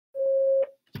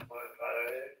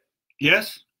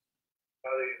Yes?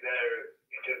 Probably better.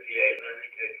 You took the 8, let me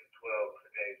take 12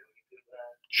 today. Can we do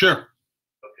that? Sure.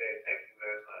 Okay, thank you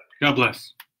very much. God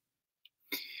bless.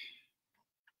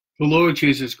 The Lord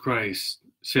Jesus Christ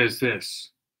says this: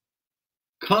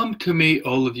 "Come to me,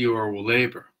 all of you who are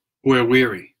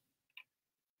weary,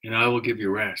 and I will give you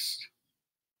rest.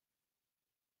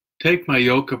 Take my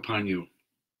yoke upon you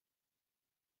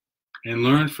and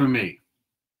learn from me,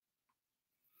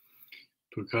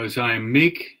 because I am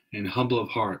meek and humble of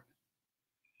heart,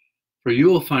 for you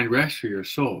will find rest for your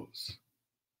souls.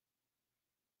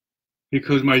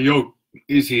 Because my yoke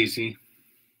is easy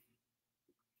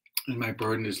and my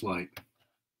burden is light."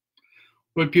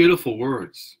 What beautiful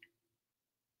words.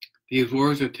 These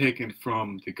words are taken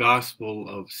from the Gospel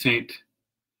of St.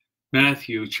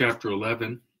 Matthew, chapter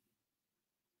 11,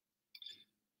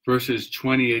 verses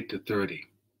 28 to 30.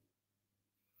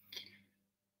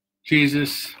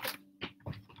 Jesus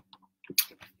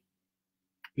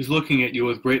is looking at you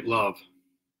with great love.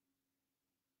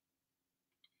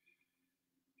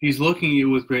 He's looking at you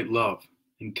with great love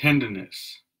and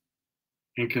tenderness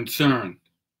and concern.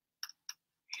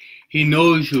 He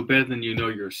knows you better than you know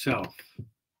yourself.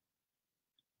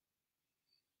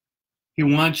 He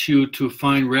wants you to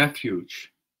find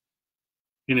refuge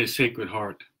in his sacred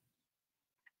heart.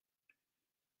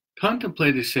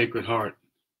 Contemplate his sacred heart.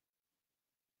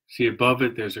 See, above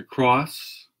it there's a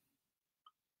cross,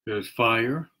 there's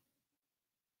fire.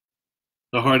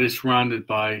 The heart is surrounded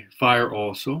by fire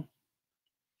also.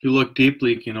 If you look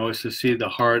deeply, you can also see the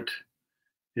heart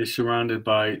is surrounded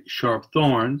by sharp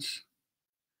thorns.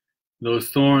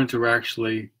 Those thorns are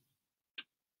actually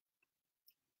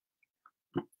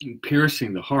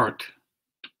piercing the heart.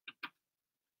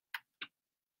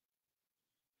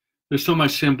 There's so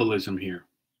much symbolism here.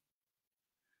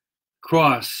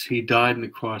 Cross, he died on the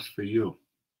cross for you.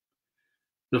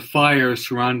 The fire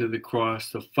surrounding the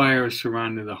cross, the fire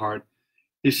surrounding the heart,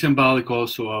 is symbolic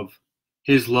also of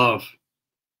his love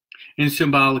and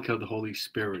symbolic of the Holy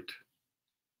Spirit.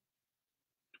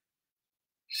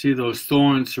 See, those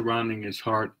thorns surrounding his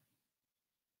heart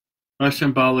are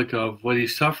symbolic of what he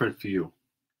suffered for you.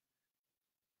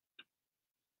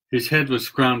 His head was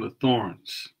crowned with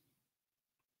thorns,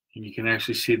 and you can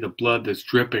actually see the blood that's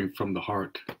dripping from the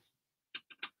heart.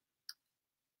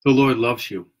 The Lord loves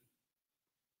you,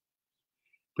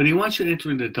 but he wants you to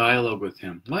enter into dialogue with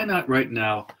him. Why not right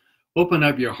now open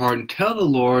up your heart and tell the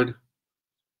Lord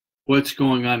what's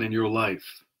going on in your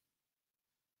life?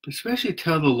 Especially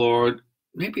tell the Lord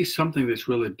maybe something that's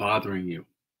really bothering you.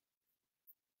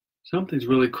 Something's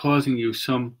really causing you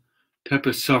some type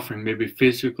of suffering, maybe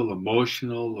physical,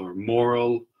 emotional, or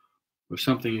moral, or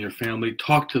something in your family.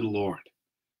 Talk to the Lord.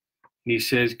 And he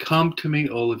says, "Come to me,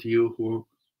 all of you who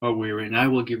are weary, and I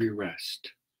will give you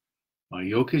rest. My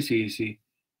yoke is easy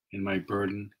and my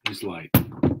burden is light."